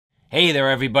Hey there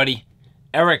everybody,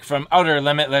 Eric from Outer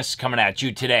Limitless coming at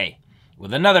you today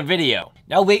with another video.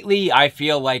 Now lately I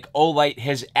feel like Olight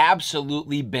has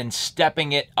absolutely been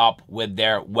stepping it up with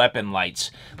their weapon lights.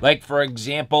 Like for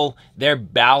example, their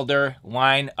Baldr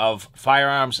line of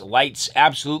firearms lights,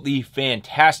 absolutely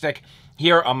fantastic.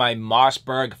 Here on my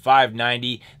Mossberg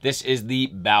 590, this is the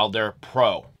Baldr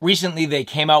Pro. Recently they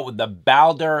came out with the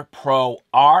Baldr Pro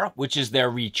R, which is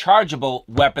their rechargeable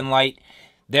weapon light.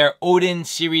 Their Odin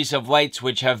series of lights,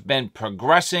 which have been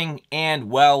progressing, and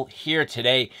well, here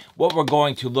today, what we're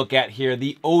going to look at here,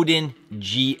 the Odin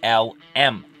GL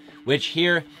M, which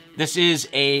here, this is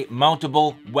a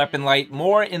mountable weapon light,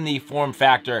 more in the form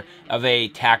factor of a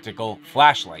tactical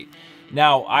flashlight.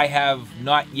 Now, I have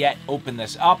not yet opened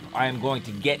this up. I am going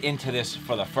to get into this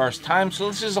for the first time, so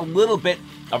this is a little bit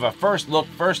of a first look,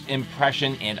 first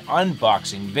impression, and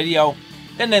unboxing video.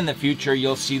 Then in the future,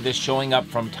 you'll see this showing up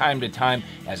from time to time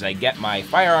as I get my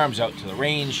firearms out to the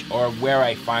range or where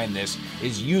I find this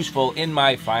is useful in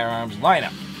my firearms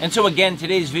lineup. And so again,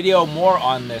 today's video more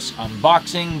on this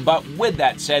unboxing, but with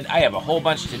that said, I have a whole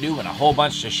bunch to do and a whole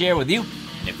bunch to share with you.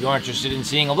 And if you're interested in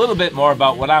seeing a little bit more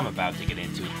about what I'm about to get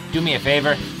into, do me a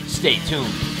favor, stay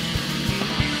tuned.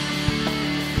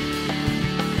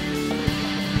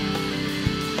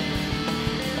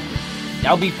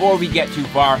 Now before we get too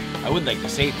far, I would like to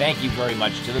say thank you very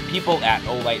much to the people at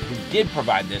Olight who did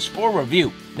provide this for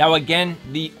review. Now again,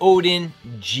 the Odin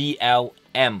GL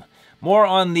M. More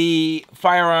on the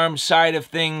firearms side of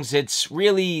things, it's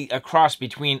really a cross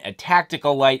between a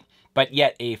tactical light but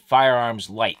yet a firearms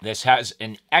light. This has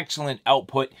an excellent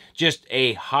output, just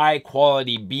a high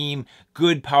quality beam,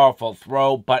 good powerful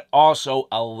throw, but also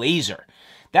a laser.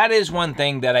 That is one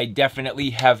thing that I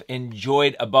definitely have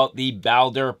enjoyed about the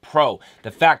Baldr Pro.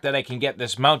 The fact that I can get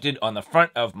this mounted on the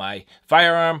front of my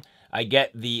firearm. I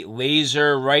get the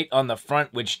laser right on the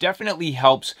front, which definitely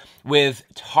helps with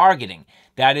targeting.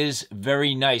 That is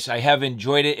very nice. I have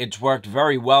enjoyed it. It's worked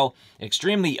very well,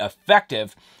 extremely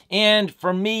effective. And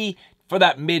for me, for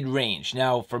that mid-range.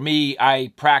 Now, for me,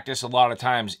 I practice a lot of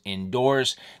times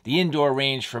indoors. The indoor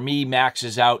range for me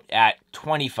maxes out at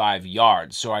 25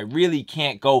 yards, so I really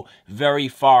can't go very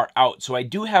far out. So I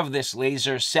do have this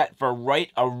laser set for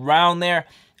right around there.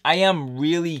 I am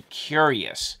really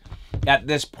curious at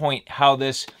this point how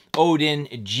this Odin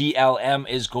GL M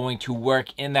is going to work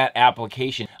in that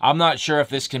application. I'm not sure if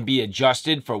this can be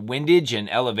adjusted for windage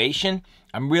and elevation.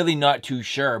 I'm really not too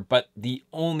sure, but the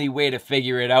only way to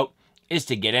figure it out is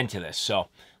to get into this. So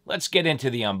let's get into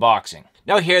the unboxing.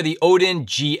 Now here, the Odin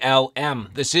GL M.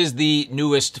 This is the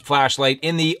newest flashlight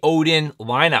in the Odin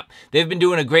lineup. They've been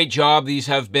doing a great job. These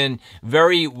have been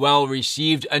very well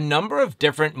received. A number of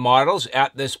different models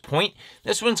at this point.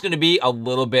 This one's going to be a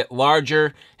little bit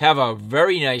larger, have a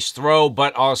very nice throw,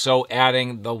 but also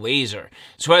adding the laser.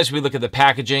 So as we look at the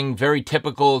packaging, very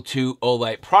typical to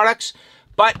Olight products.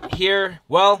 But here,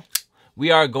 well,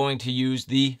 we are going to use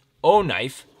the O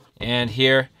knife. And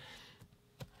here,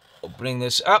 opening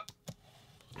this up,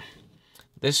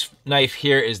 this knife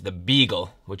here is the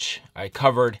Beagle, which I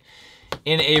covered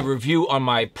in a review on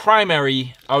my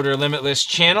primary Outer Limitless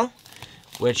channel,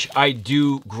 which I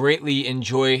do greatly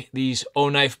enjoy these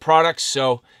O-knife products.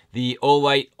 So the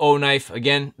Olight O-knife,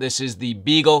 again, this is the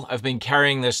Beagle. I've been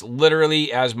carrying this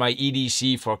literally as my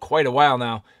EDC for quite a while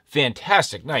now.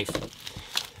 Fantastic knife.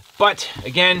 But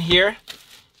again here,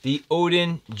 the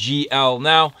Odin GL.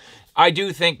 Now, I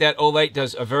do think that Olight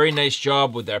does a very nice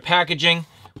job with their packaging.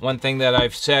 One thing that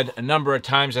I've said a number of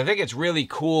times, I think it's really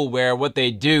cool where what they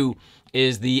do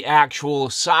is the actual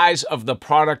size of the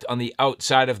product on the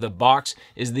outside of the box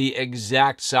is the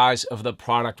exact size of the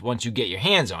product once you get your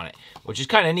hands on it, which is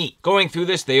kind of neat. Going through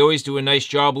this, they always do a nice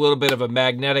job, a little bit of a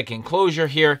magnetic enclosure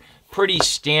here. Pretty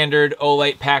standard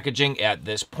Olight packaging at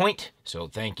this point, so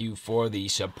thank you for the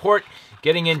support.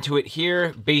 Getting into it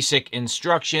here, basic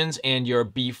instructions and your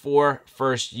before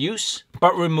first use,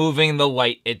 but removing the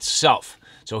light itself.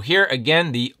 So here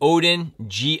again, the Odin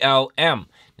GL M.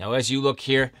 Now as you look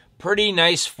here, pretty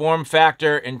nice form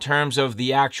factor in terms of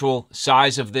the actual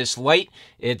size of this light.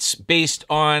 It's based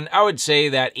on, I would say,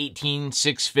 that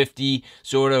 18650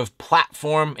 sort of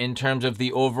platform in terms of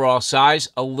the overall size.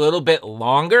 A little bit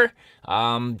longer,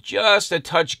 just a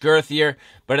touch girthier,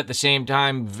 but at the same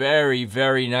time, very,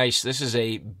 very nice. This is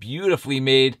a beautifully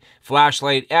made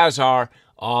flashlight, as are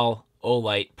all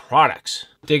Olight products.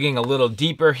 Digging a little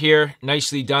deeper here,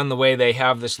 nicely done the way they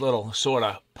have this little sort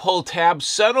of pull tab.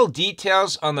 Subtle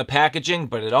details on the packaging,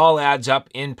 but it all adds up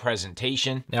in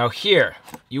presentation. Now here,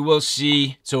 you will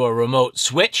see, so a remote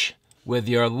switch with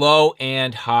your low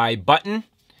and high button.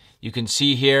 You can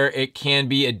see here it can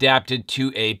be adapted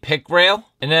to a pick rail.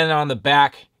 And then on the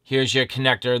back, here's your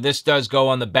connector. This does go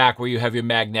on the back where you have your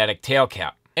magnetic tail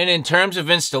cap. And in terms of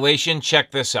installation,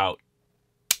 check this out.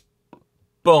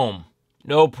 Boom.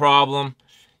 No problem.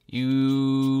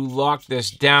 You lock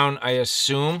this down, I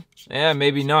assume. Yeah,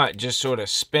 maybe not. It just sort of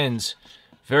spins.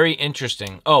 Very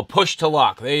interesting. Oh, push to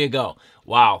lock. There you go.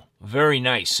 Wow. Very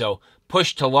nice. So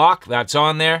push to lock. That's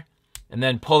on there. And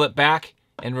then pull it back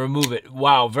and remove it.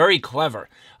 Wow. Very clever.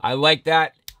 I like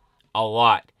that a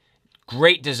lot.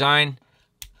 Great design.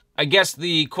 I guess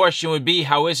the question would be,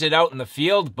 how is it out in the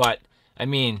field? But, I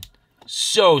mean,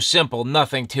 so simple.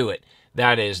 Nothing to it.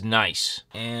 That is nice.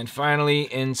 And finally,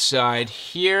 inside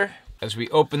here, as we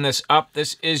open this up,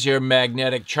 this is your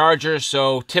magnetic charger.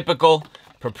 So typical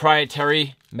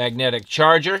proprietary magnetic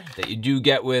charger that you do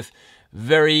get with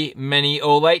very many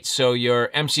Olights. So your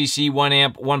MCC 1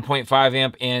 amp, 1.5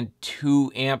 amp, and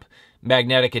 2 amp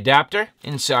magnetic adapter.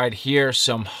 Inside here,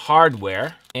 some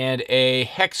hardware and a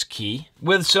hex key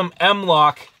with some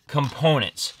M-lock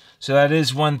components. So that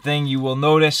is one thing you will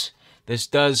notice. This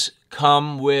does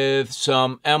come with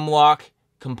some M-lock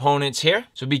components here.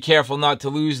 So be careful not to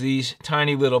lose these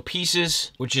tiny little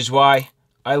pieces, which is why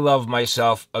I love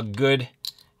myself a good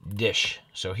dish.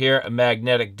 So here, a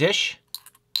magnetic dish,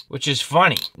 which is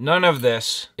funny. None of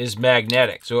this is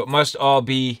magnetic, so it must all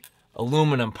be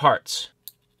aluminum parts.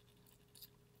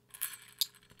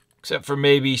 Except for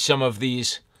maybe some of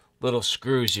these little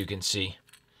screws you can see.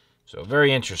 So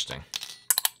very interesting.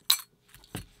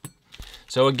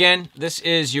 So again, this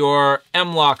is your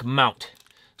M-lock mount.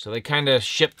 So they kind of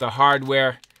ship the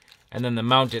hardware and then the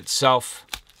mount itself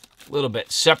a little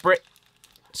bit separate.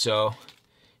 So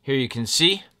here you can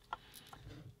see,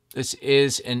 this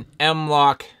is an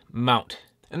M-lock mount.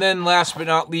 And then last but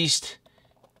not least,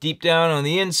 deep down on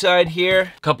the inside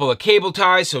here, a couple of cable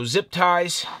ties, so zip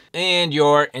ties, and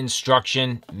your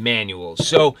instruction manual.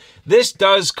 So this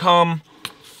does come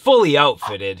fully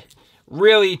outfitted,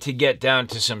 really to get down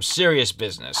to some serious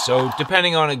business. So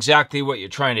depending on exactly what you're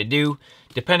trying to do,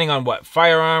 depending on what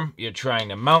firearm you're trying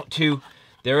to mount to,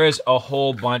 there is a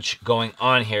whole bunch going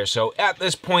on here. So at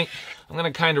this point, I'm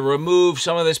going to kind of remove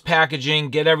some of this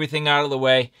packaging, get everything out of the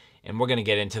way, and we're going to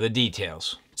get into the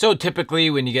details. So typically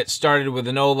when you get started with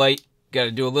an Olight, you got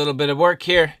to do a little bit of work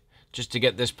here just to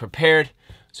get this prepared.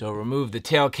 So remove the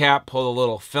tail cap, pull the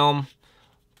little film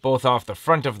both off the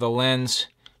front of the lens,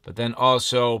 but then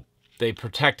also they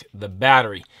protect the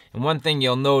battery. And one thing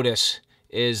you'll notice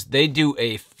is they do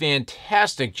a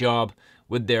fantastic job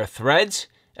with their threads.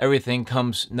 Everything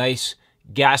comes nice,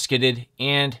 gasketed,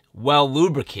 and well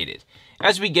lubricated.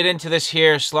 As we get into this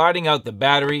here, sliding out the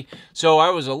battery, so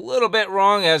I was a little bit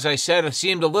wrong. As I said, it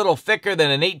seemed a little thicker than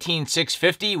an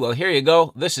 18650. Well, here you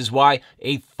go. This is why.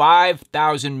 A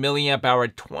 5,000 milliamp hour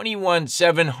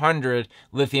 21700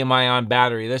 lithium ion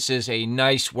battery. This is a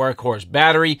nice workhorse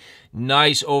battery.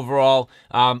 Nice overall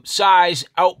size,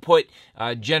 output.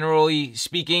 Generally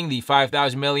speaking, the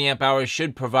 5,000 milliamp hours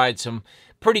should provide some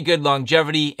pretty good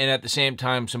longevity and at the same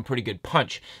time some pretty good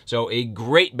punch. So a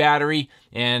great battery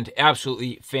and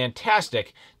absolutely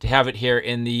fantastic to have it here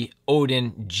in the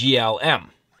Odin GL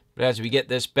M. But as we get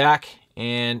this back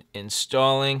and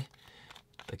installing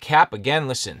the cap again,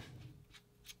 listen.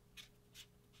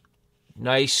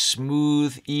 Nice,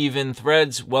 smooth, even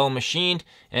threads, well machined,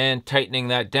 and tightening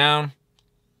that down.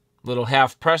 Little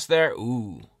half press there.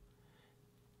 Ooh.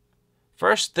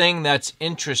 First thing that's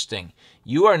interesting,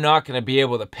 you are not going to be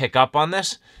able to pick up on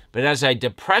this, but as I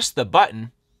depress the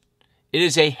button, it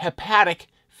is a hepatic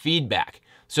feedback.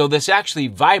 So this actually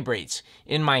vibrates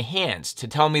in my hands to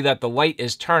tell me that the light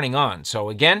is turning on. So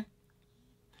again,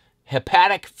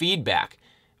 hepatic feedback.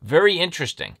 Very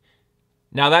interesting.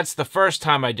 Now that's the first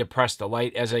time I depress the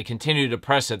light. As I continue to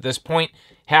press at this point,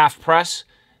 half press,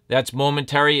 that's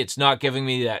momentary. It's not giving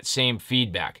me that same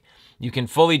feedback. You can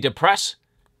fully depress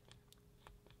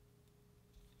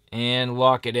and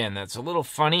lock it in. That's a little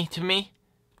funny to me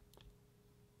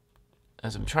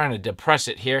as I'm trying to depress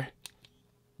it here.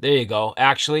 There you go.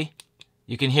 Actually,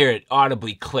 you can hear it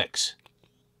audibly clicks.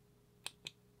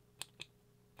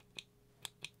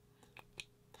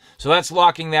 So that's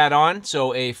locking that on.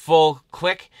 So a full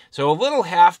click. So a little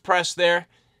half press there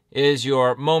is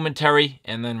your momentary,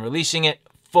 and then releasing it,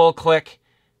 full click,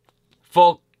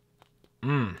 full.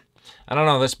 I don't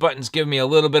know. This button's giving me a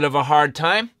little bit of a hard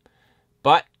time,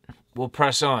 but we'll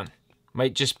press on.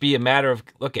 Might just be a matter of,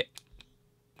 look it.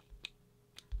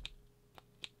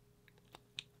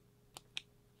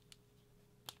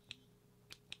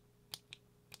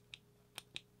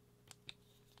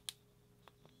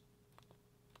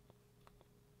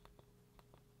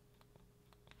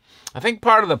 I think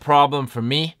part of the problem for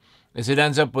me is it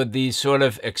ends up with these sort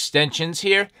of extensions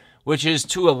here, which is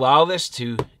to allow this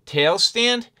to tail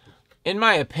stand. In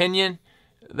my opinion,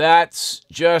 that's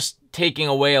just taking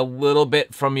away a little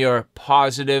bit from your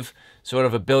positive sort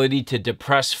of ability to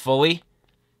depress fully.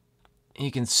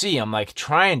 You can see I'm like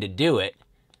trying to do it.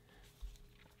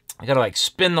 I gotta like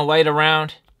spin the light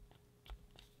around.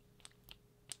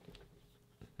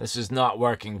 This is not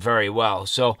working very well.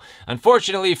 So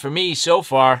unfortunately for me so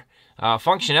far,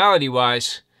 functionality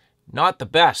wise, not the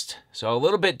best. So a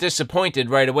little bit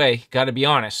disappointed right away, gotta be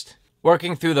honest.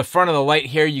 Working through the front of the light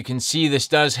here, you can see this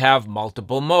does have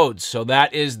multiple modes. So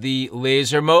that is the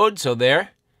laser mode, so there.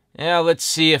 Yeah, let's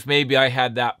see if maybe I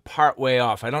had that part way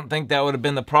off. I don't think that would have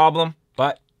been the problem,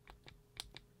 but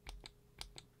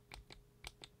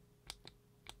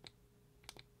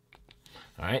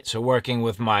all right, so working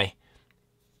with my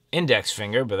index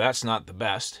finger, but that's not the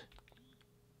best.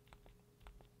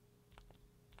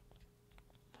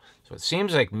 So it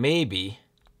seems like maybe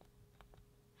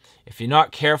if you're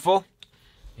not careful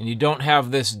and you don't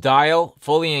have this dial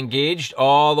fully engaged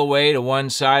all the way to one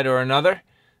side or another,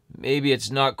 maybe it's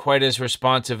not quite as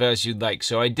responsive as you'd like.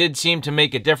 So I did seem to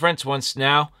make a difference once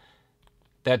now.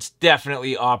 That's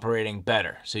definitely operating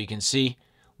better. So you can see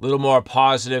a little more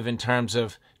positive in terms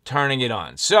of turning it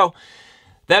on. So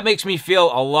that makes me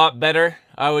feel a lot better.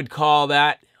 I would call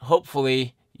that,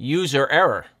 hopefully, user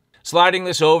error. Sliding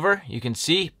this over, you can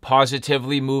see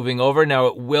positively moving over. Now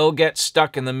it will get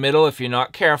stuck in the middle if you're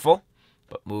not careful,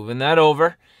 but moving that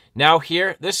over. Now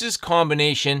here, this is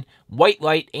combination white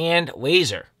light and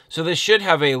laser. So this should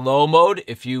have a low mode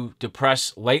if you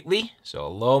depress lightly. So a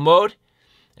low mode,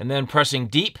 and then pressing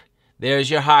deep, there's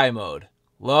your high mode.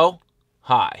 Low,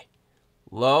 high,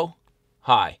 low,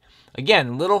 high.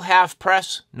 Again, little half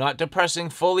press, not depressing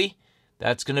fully.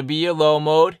 That's going to be your low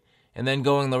mode. And then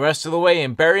going the rest of the way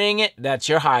and burying it, that's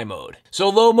your high mode. So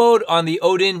low mode on the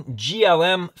Odin GL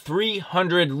M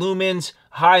 300 lumens.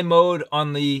 High mode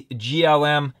on the GL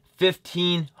M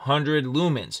 1500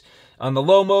 lumens. On the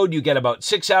low mode, you get about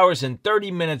 6 hours and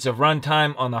 30 minutes of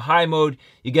runtime. On the high mode,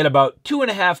 you get about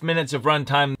 2.5 minutes of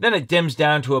runtime. Then it dims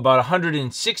down to about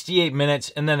 168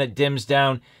 minutes, and then it dims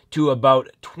down to about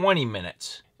 20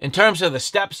 minutes. In terms of the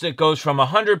steps, it goes from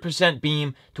 100%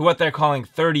 beam to what they're calling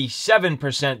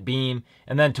 37% beam,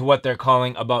 and then to what they're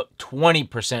calling about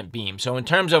 20% beam. So in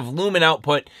terms of lumen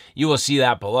output, you will see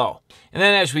that below. And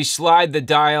then as we slide the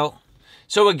dial,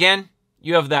 so again,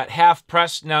 you have that half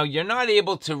press. Now you're not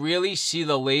able to really see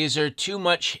the laser too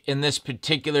much in this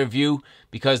particular view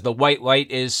because the white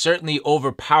light is certainly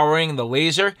overpowering the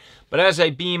laser. But as I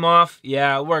beam off,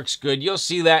 yeah, it works good. You'll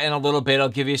see that in a little bit. I'll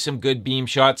give you some good beam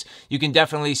shots. You can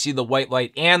definitely see the white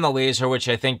light and the laser, which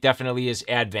I think definitely is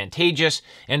advantageous.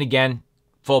 And again,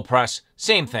 full press,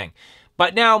 same thing.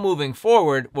 But now moving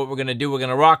forward, what we're gonna do, we're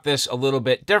gonna rock this a little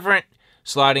bit different.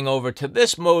 Sliding over to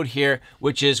this mode here,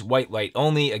 which is white light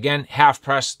only. Again, half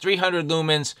press, 300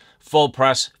 lumens, full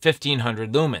press,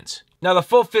 1500 lumens. Now the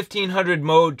full 1500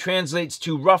 mode translates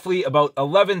to roughly about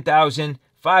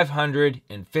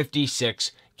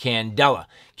 11,556 candela.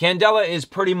 Candela is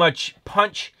pretty much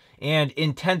punch and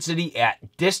intensity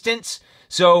at distance.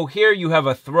 So here you have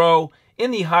a throw in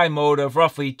the high mode of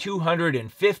roughly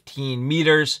 215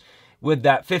 meters with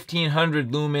that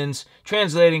 1500 lumens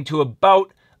translating to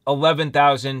about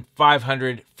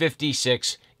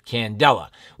 11,556 candela,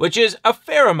 which is a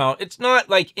fair amount. It's not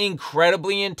like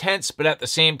incredibly intense, but at the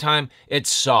same time,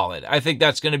 it's solid. I think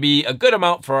that's going to be a good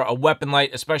amount for a weapon light,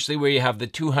 especially where you have the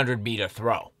 200-meter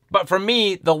throw. But for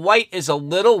me, the light is a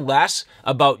little less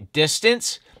about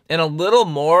distance and a little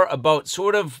more about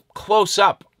sort of close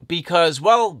up because,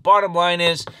 well, bottom line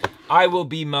is I will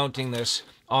be mounting this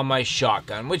on my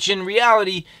shotgun, which in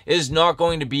reality is not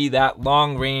going to be that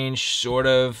long range sort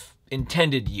of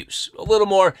intended use. A little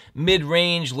more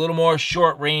mid-range, a little more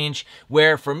short range,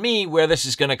 where for me, where this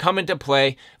is going to come into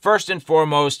play, first and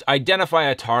foremost, identify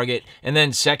a target, and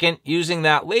then second, using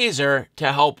that laser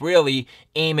to help really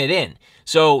aim it in.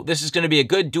 So this is going to be a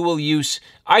good dual use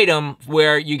item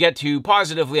where you get to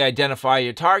positively identify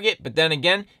your target, but then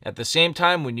again, at the same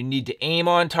time, when you need to aim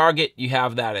on target, you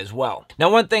have that as well. Now,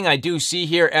 one thing I do see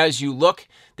here as you look,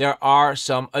 there are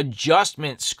some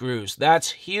adjustment screws.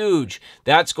 That's huge.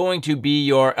 That's going to be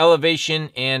your elevation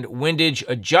and windage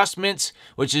adjustments,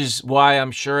 which is why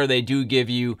I'm sure they do give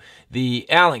you the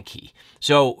Allen key.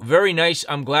 So very nice.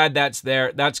 I'm glad that's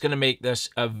there. That's going to make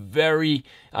this a very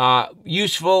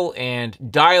useful and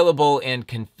dialable and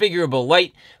configurable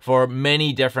light for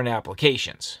many different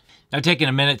applications. Now, taking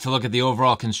a minute to look at the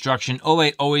overall construction,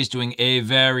 Olight always doing a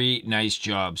very nice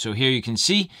job. So here you can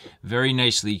see, very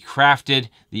nicely crafted,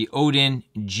 the Odin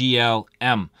GL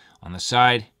M. On the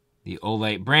side, the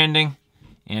Olight branding,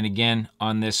 and again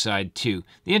on this side too.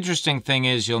 The interesting thing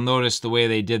is you'll notice the way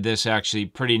they did this actually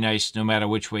pretty nice no matter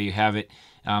which way you have it.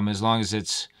 As long as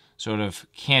it's sort of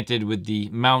canted with the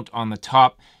mount on the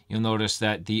top, you'll notice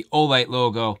that the Olight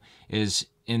logo is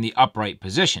in the upright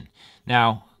position.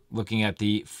 Now, looking at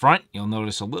the front, you'll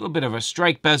notice a little bit of a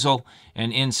strike bezel,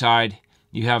 and inside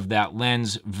you have that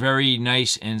lens, very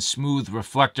nice and smooth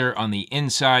reflector on the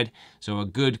inside, so a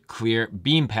good clear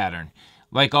beam pattern.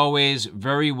 Like always,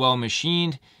 very well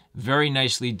machined, very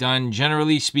nicely done.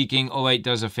 Generally speaking, Olight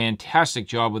does a fantastic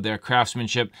job with their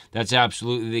craftsmanship. That's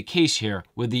absolutely the case here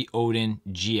with the Odin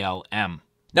GL M.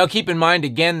 Now keep in mind,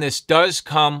 again, this does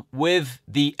come with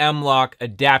the M-LOK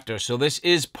adapter, so this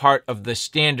is part of the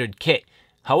standard kit.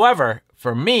 However,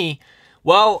 for me,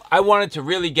 well, I wanted to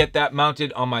really get that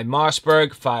mounted on my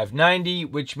Mossberg 590,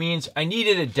 which means I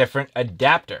needed a different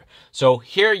adapter. So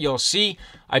here you'll see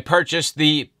I purchased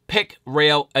the pick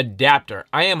rail adapter.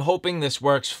 I am hoping this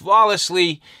works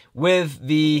flawlessly with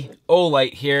the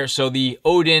Olight here. So the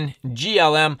Odin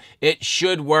GL M, it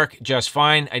should work just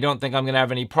fine. I don't think I'm gonna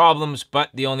have any problems, but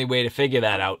the only way to figure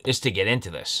that out is to get into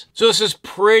this. So this is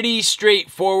pretty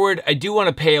straightforward. I do want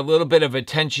to pay a little bit of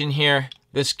attention here.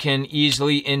 This can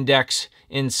easily index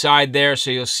inside there,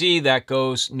 so you'll see that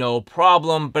goes no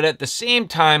problem. But at the same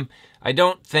time, I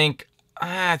don't think,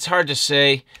 it's hard to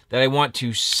say that I want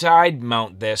to side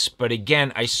mount this, but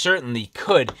again, I certainly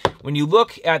could. When you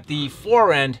look at the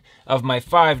fore end of my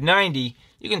 590,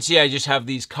 you can see I just have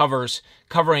these covers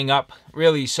covering up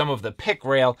really some of the pick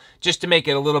rail just to make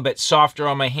it a little bit softer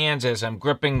on my hands as I'm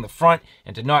gripping the front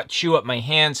and to not chew up my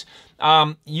hands.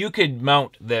 You could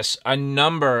mount this a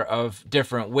number of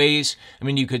different ways. I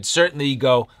mean, you could certainly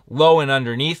go low and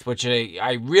underneath, which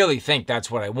I really think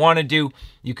that's what I want to do.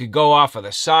 You could go off of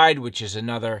the side, which is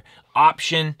another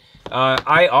option.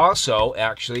 I also,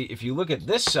 actually, if you look at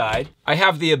this side, I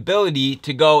have the ability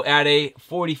to go at a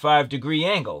 45-degree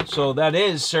angle. So that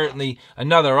is certainly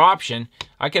another option.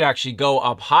 I could actually go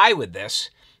up high with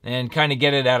this and kind of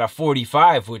get it at a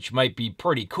 45, which might be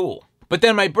pretty cool. But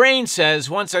then my brain says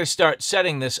once I start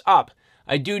setting this up,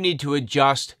 I do need to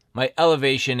adjust my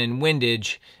elevation and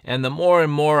windage, and the more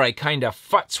and more I kind of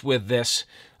futz with this,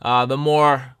 the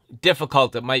more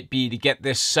difficult it might be to get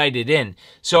this sighted in.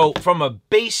 So from a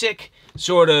basic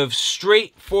sort of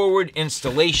straightforward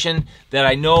installation that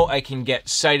I know I can get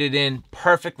sighted in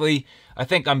perfectly, I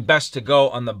think I'm best to go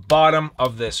on the bottom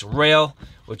of this rail,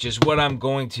 which is what I'm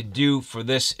going to do for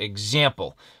this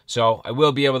example. So I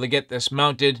will be able to get this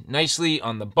mounted nicely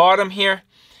on the bottom here.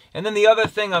 And then the other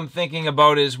thing I'm thinking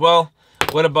about is, well,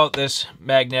 what about this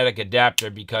magnetic adapter?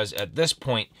 Because at this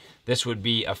point, this would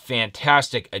be a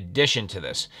fantastic addition to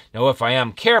this. Now, if I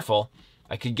am careful,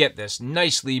 I could get this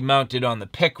nicely mounted on the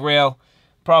pick rail,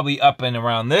 probably up and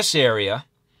around this area,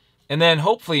 and then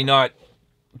hopefully not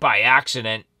by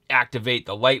accident activate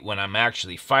the light when I'm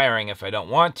actually firing if I don't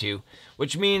want to,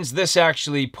 which means this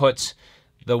actually puts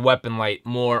the weapon light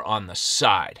more on the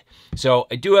side. So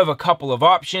I do have a couple of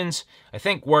options. I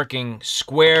think working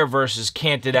square versus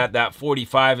canted at that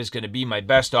 45 is going to be my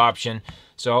best option.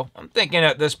 So I'm thinking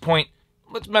at this point,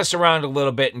 let's mess around a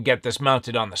little bit and get this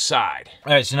mounted on the side.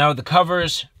 All right, so now with the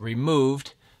covers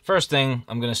removed, first thing,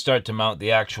 I'm going to start to mount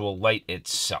the actual light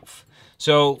itself.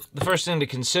 So the first thing to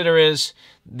consider is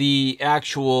the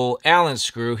actual Allen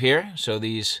screw here. So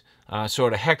these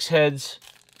sort of hex heads,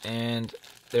 and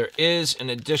there is an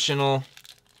additional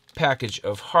package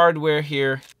of hardware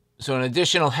here. So an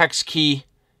additional hex key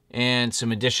and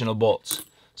some additional bolts.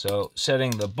 So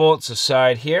setting the bolts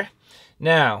aside here.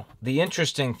 Now, the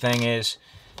interesting thing is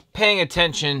paying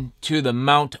attention to the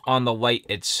mount on the light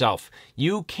itself.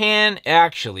 You can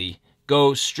actually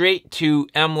go straight to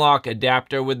M-LOK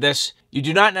adapter with this. You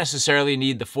do not necessarily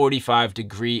need the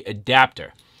 45-degree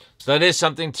adapter. So that is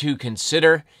something to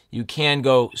consider. You can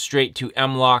go straight to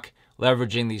M-LOK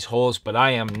leveraging these holes, but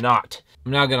I am not.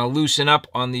 I'm now going to loosen up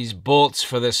on these bolts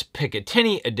for this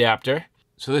Picatinny adapter.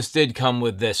 So this did come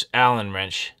with this Allen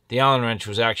wrench. The Allen wrench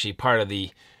was actually part of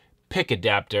the pick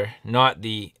adapter, not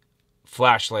the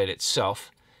flashlight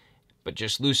itself. But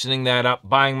just loosening that up,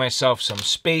 buying myself some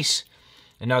space.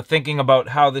 And now thinking about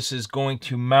how this is going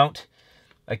to mount,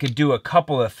 I could do a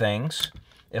couple of things.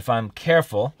 If I'm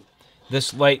careful,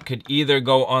 this light could either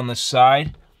go on the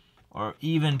side or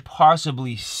even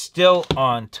possibly still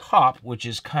on top, which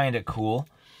is kind of cool.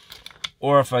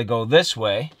 Or if I go this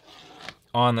way,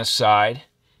 on the side,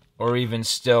 or even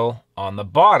still on the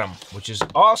bottom, which is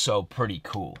also pretty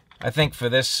cool. I think for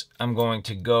this, I'm going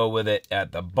to go with it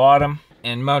at the bottom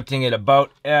and mounting it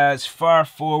about as far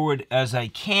forward as I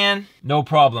can. No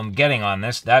problem getting on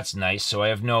this. That's nice. So I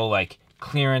have no like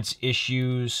clearance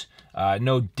issues,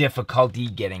 no difficulty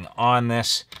getting on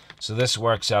this. So this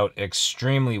works out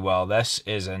extremely well. This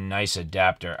is a nice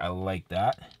adapter. I like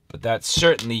that. But that's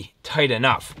certainly tight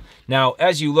enough. Now,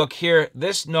 as you look here,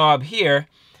 this knob here,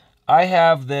 I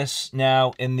have this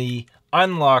now in the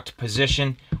unlocked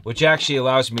position, which actually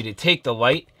allows me to take the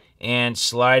light and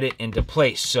slide it into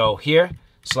place. So here,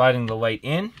 sliding the light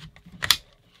in,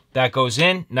 that goes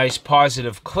in, nice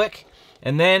positive click,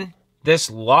 and then this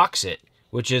locks it,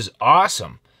 which is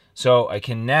awesome. So I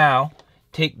can now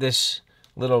take this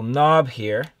little knob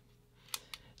here,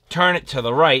 turn it to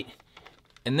the right,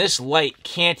 and this light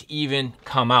can't even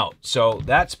come out. So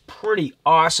that's pretty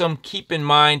awesome. Keep in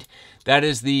mind, that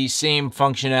is the same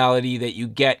functionality that you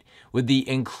get with the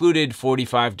included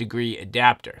 45-degree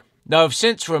adapter. Now, I've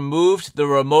since removed the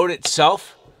remote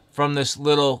itself from this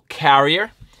little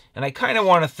carrier, and I kind of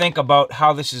want to think about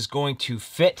how this is going to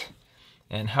fit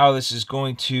and how this is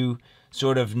going to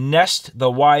sort of nest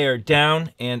the wire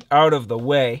down and out of the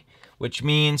way, which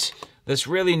means this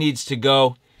really needs to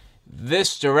go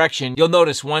this direction. You'll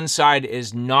notice one side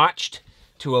is notched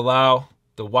to allow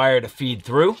the wire to feed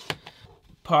through.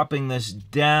 Popping this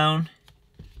down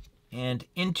and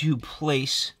into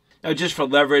place. Now, just for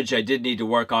leverage, I did need to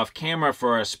work off camera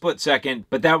for a split second,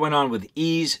 but that went on with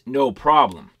ease, no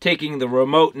problem. Taking the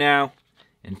remote now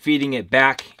and feeding it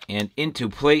back and into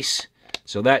place,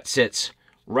 so that sits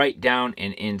right down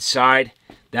and inside.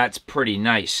 That's pretty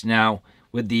nice. Now,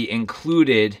 with the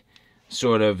included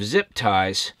sort of zip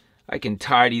ties, I can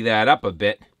tidy that up a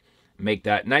bit, make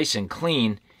that nice and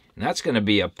clean, and that's going to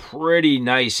be a pretty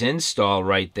nice install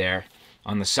right there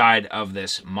on the side of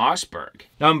this Mossberg.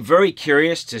 Now, I'm very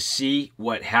curious to see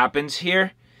what happens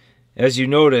here. As you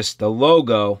notice, the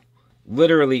logo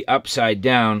literally upside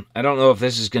down. I don't know if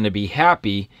this is going to be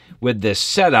happy with this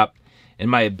setup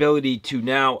and my ability to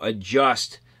now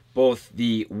adjust both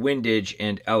the windage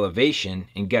and elevation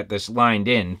and get this lined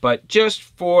in. But just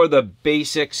for the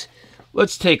basics,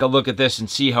 let's take a look at this and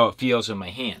see how it feels in my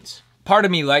hands. Part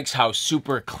of me likes how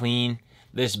super clean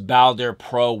this Baldr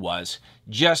Pro was.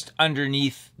 Just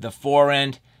underneath the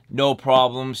forend, no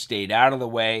problem, stayed out of the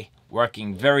way,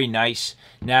 working very nice.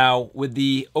 Now, with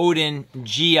the Odin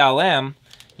GL M,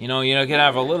 you're going to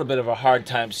have a little bit of a hard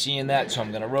time seeing that, so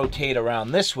I'm going to rotate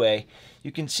around this way.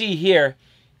 You can see here,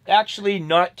 actually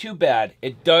not too bad.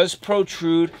 It does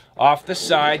protrude off the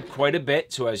side quite a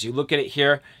bit, so as you look at it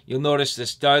here, you'll notice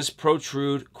this does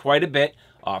protrude quite a bit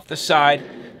off the side,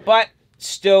 but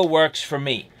still works for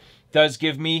me. Does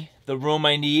give me the room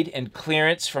I need and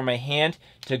clearance for my hand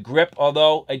to grip,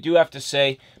 although I do have to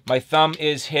say my thumb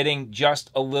is hitting just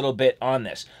a little bit on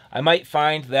this. I might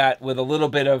find that with a little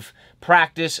bit of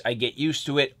practice I get used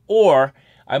to it, or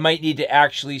I might need to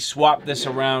actually swap this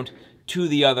around to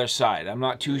the other side. I'm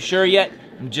not too sure yet.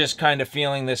 I'm just kind of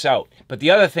feeling this out. But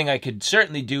the other thing I could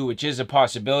certainly do, which is a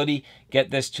possibility, get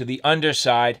this to the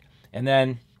underside, and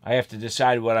then I have to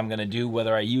decide what I'm going to do,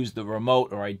 whether I use the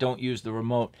remote or I don't use the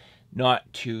remote.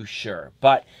 Not too sure.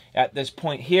 But at this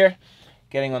point here,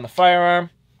 getting on the firearm,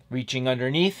 reaching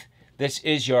underneath, this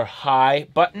is your high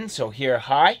button. So here,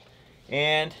 high,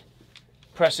 and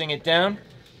pressing it down,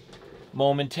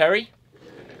 momentary.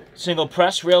 Single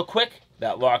press real quick,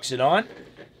 that locks it on,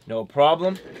 no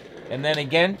problem. And then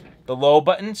again, the low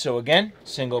button, so again,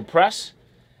 single press,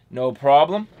 no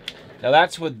problem. Now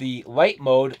that's with the light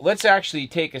mode. Let's actually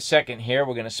take a second here.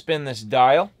 We're going to spin this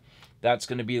dial. That's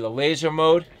going to be the laser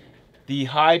mode. The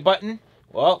high button,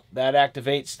 well, that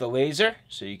activates the laser,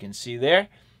 so you can see there.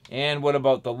 And what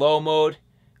about the low mode?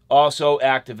 Also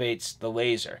activates the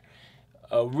laser.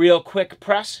 A real quick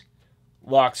press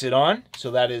locks it on, so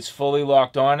that is fully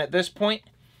locked on at this point.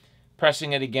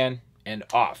 Pressing it again and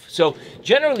off. So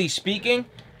generally speaking,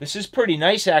 this is pretty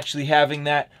nice actually having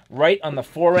that right on the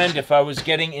forend if I was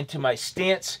getting into my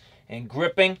stance and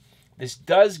gripping. This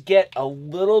does get a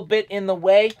little bit in the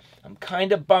way. I'm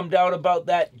kind of bummed out about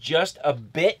that just a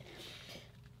bit.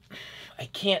 I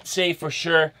can't say for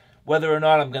sure whether or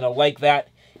not I'm going to like that.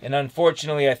 And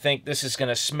unfortunately, I think this is going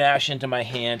to smash into my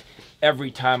hand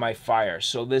every time I fire.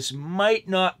 So this might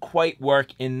not quite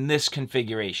work in this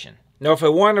configuration. Now, if I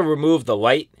want to remove the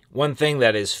light, one thing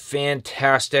that is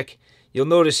fantastic, you'll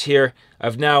notice here,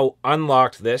 I've now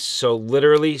unlocked this. So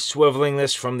literally swiveling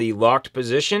this from the locked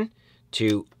position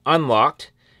to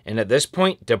unlocked. And at this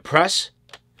point, depress,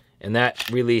 and that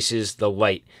releases the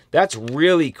light. That's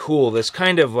really cool. This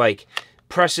kind of like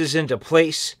presses into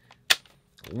place.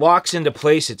 locks into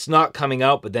place. It's not coming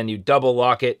out, but then you double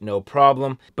lock it, no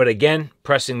problem. But again,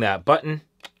 pressing that button,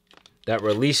 that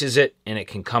releases it and it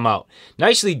can come out.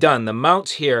 Nicely done. The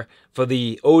mounts here for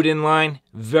the Odin line,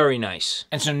 very nice.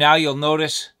 And so now you'll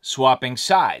notice swapping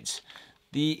sides.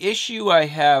 The issue I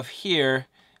have here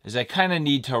is I kind of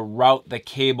need to route the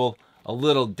cable a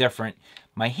little different.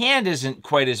 My hand isn't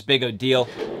quite as big a deal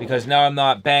because now I'm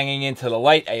not banging into the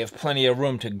light. I have plenty of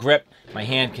room to grip. My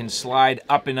hand can slide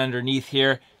up and underneath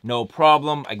here, no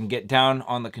problem. I can get down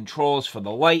on the controls for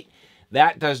the light.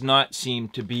 That does not seem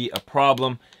to be a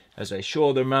problem. As I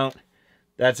shoulder mount,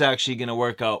 that's actually going to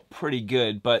work out pretty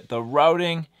good. But the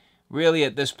routing, really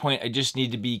at this point, I just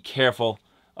need to be careful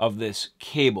of this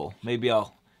cable. Maybe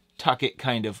I'll tuck it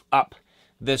kind of up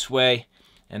this way,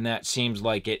 and that seems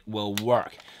like it will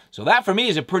work. So that for me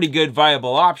is a pretty good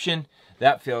viable option.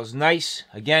 That feels nice.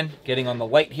 Again, getting on the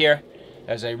light here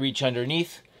as I reach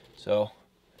underneath. So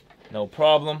no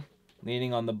problem.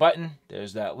 Leaning on the button,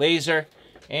 there's that laser.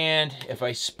 And if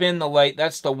I spin the light,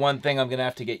 that's the one thing I'm gonna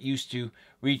have to get used to,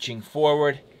 reaching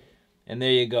forward. And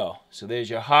there you go. So there's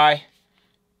your high,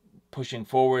 pushing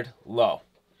forward, low.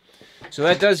 So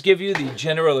that does give you the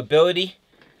general ability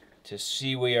to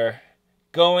see where you're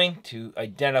going, to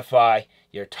identify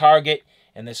your target.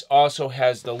 And this also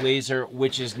has the laser,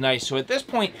 which is nice. So at this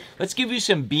point, let's give you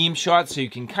some beam shots so you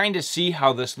can kind of see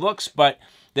how this looks. But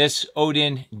this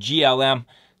Odin GL M,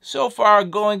 so far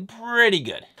going pretty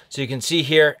good. So you can see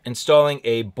here, installing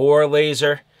a bore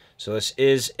laser. So this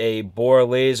is a bore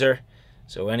laser.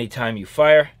 So anytime you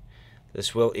fire,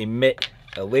 this will emit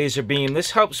a laser beam.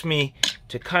 This helps me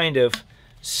to kind of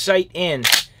sight in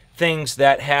things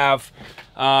that have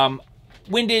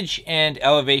windage and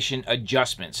elevation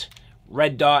adjustments.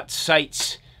 Red dot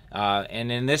sights,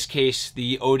 and in this case,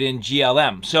 the Odin GL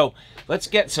M. So let's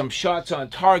get some shots on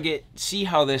target, see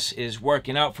how this is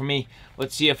working out for me.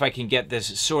 Let's see if I can get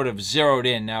this sort of zeroed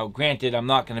in. Now, granted, I'm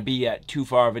not going to be at too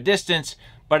far of a distance,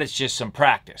 but it's just some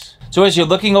practice. So as you're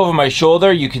looking over my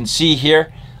shoulder, you can see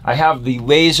here, I have the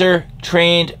laser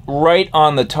trained right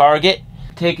on the target.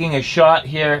 Taking a shot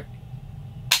here,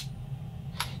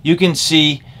 you can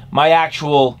see my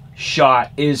actual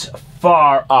shot is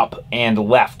far up and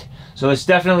left. So this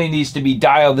definitely needs to be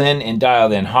dialed in and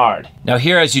dialed in hard. Now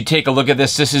here, as you take a look at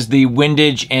this, this is the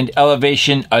windage and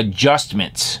elevation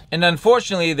adjustments. And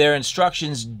unfortunately, their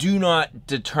instructions do not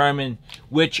determine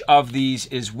which of these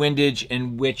is windage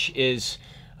and which is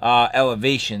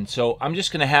elevation. So I'm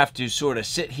just gonna have to sort of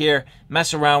sit here,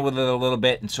 mess around with it a little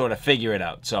bit and sort of figure it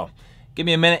out. So give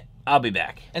me a minute, I'll be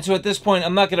back. And so at this point,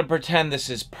 I'm not gonna pretend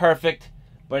this is perfect,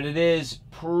 but it is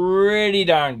pretty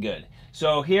darn good.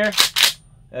 So here,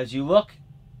 as you look,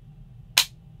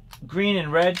 green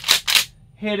and red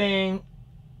hitting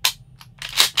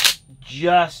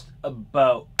just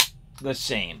about the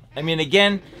same. I mean,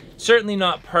 again, certainly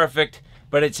not perfect,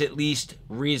 but it's at least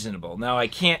reasonable. Now, I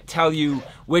can't tell you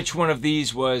which one of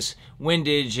these was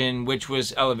windage and which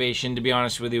was elevation. To be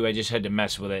honest with you, I just had to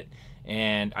mess with it.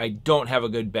 And I don't have a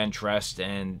good bench rest,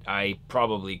 and I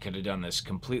probably could have done this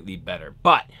completely better.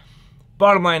 But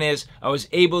bottom line is, I was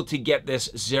able to get this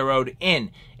zeroed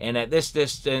in, and at this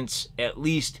distance, at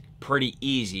least pretty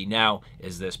easy. Now,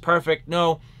 is this perfect?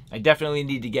 No, I definitely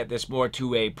need to get this more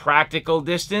to a practical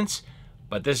distance,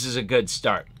 but this is a good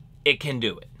start. It can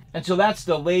do it. And so that's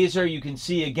the laser. You can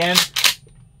see again,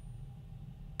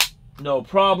 no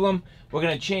problem. We're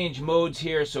gonna change modes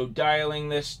here, so dialing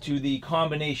this to the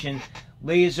combination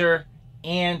laser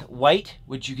and light,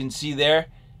 which you can see there.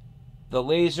 The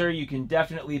laser, you can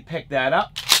definitely pick that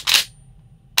up.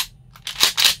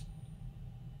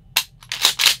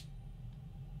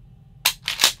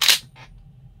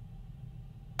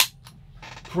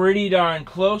 Pretty darn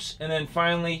close. And then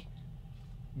finally,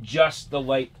 just the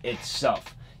light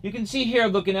itself. You can see here,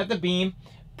 looking at the beam,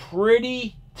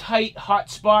 pretty tight hot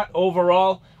spot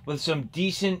overall with some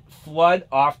decent flood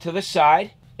off to the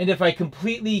side. And if I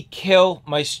completely kill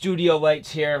my studio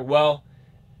lights here, well,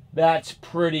 that's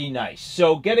pretty nice.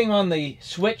 So getting on the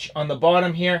switch on the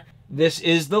bottom here, this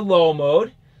is the low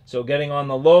mode. So getting on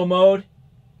the low mode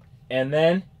and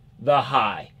then the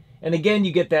high. And again,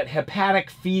 you get that hepatic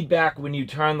feedback when you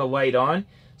turn the light on.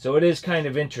 So it is kind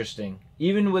of interesting,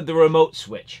 even with the remote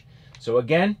switch. So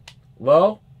again,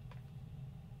 low,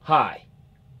 high,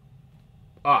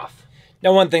 off.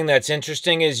 Now, one thing that's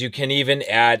interesting is you can even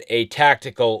add a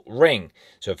tactical ring.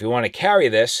 So if you want to carry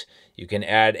this, you can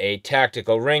add a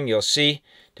tactical ring. You'll see,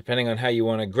 depending on how you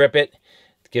want to grip it,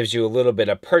 it gives you a little bit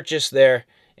of purchase there,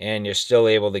 and you're still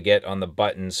able to get on the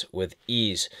buttons with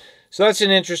ease. So that's an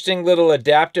interesting little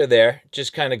adapter there.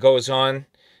 Just kind of goes on,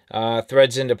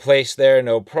 threads into place there,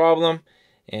 no problem.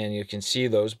 and you can see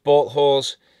those bolt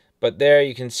holes. But there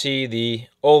you can see the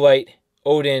Olight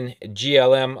Odin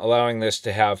GL M, allowing this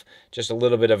to have just a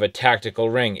little bit of a tactical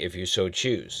ring if you so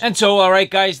choose. And so, all right,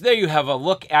 guys, there you have a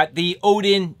look at the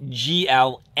Odin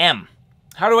GL M.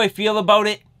 How do I feel about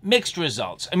it? Mixed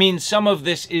results. I mean, some of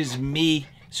this is me,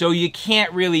 so you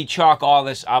can't really chalk all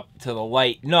this up to the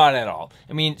light. Not at all.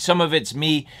 I mean, some of it's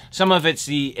me, some of it's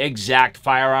the exact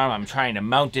firearm I'm trying to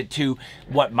mount it to,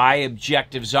 what my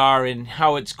objectives are, and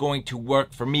how it's going to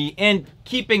work for me. And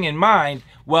keeping in mind,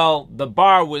 well, the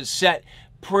bar was set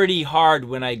pretty hard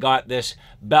when I got this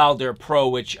Baldr Pro,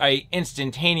 which I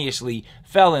instantaneously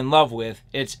fell in love with.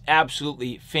 It's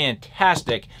absolutely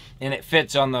fantastic, and it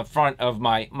fits on the front of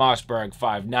my Mossberg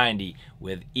 590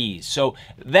 with ease. So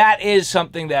that is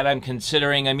something that I'm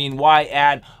considering. I mean, why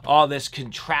add all this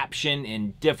contraption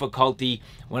and difficulty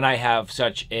when I have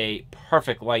such a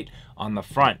perfect light on the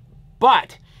front?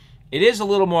 But it is a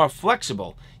little more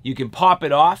flexible. You can pop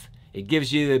it off. It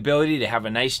gives you the ability to have a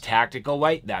nice tactical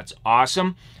light. That's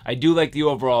awesome. I do like the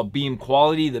overall beam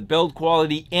quality, the build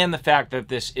quality, and the fact that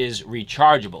this is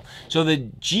rechargeable. So the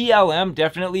GLM,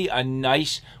 definitely a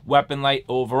nice weapon light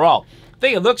overall. I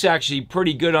think it looks actually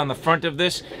pretty good on the front of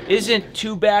this. Isn't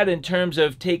too bad in terms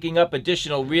of taking up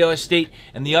additional real estate.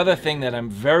 And the other thing that I'm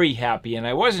very happy, and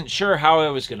I wasn't sure how I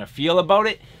was going to feel about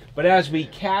it, but as we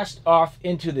cast off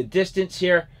into the distance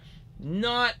here,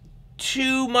 not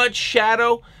too much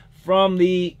shadow from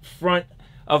the front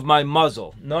of my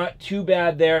muzzle. Not too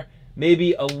bad there.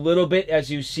 Maybe a little bit,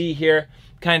 as you see here,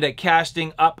 kind of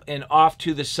casting up and off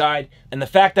to the side. And the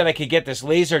fact that I could get this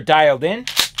laser dialed in,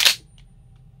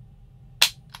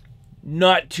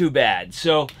 not too bad.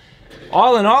 So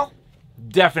all in all,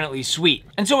 definitely sweet.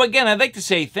 And so again, I'd like to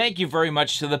say thank you very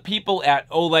much to the people at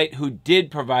Olight who did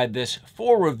provide this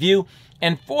for review.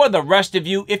 And for the rest of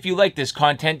you, if you like this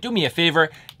content, do me a favor,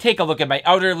 take a look at my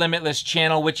Outer Limitless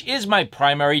channel, which is my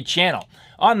primary channel.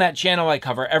 On that channel, I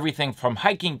cover everything from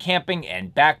hiking, camping,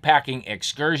 and backpacking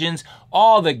excursions,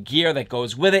 all the gear that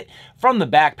goes with it, from the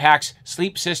backpacks,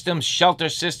 sleep systems, shelter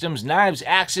systems, knives,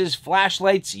 axes,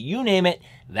 flashlights, you name it.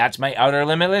 That's my Outer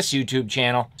Limitless YouTube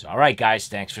channel. So, all right, guys,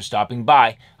 thanks for stopping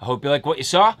by. I hope you like what you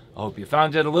saw. I hope you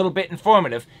found it a little bit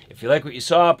informative. If you like what you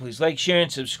saw, please like, share,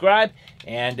 and subscribe.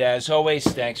 And as always,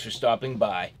 thanks for stopping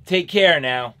by. Take care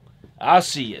now. I'll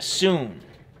see you soon.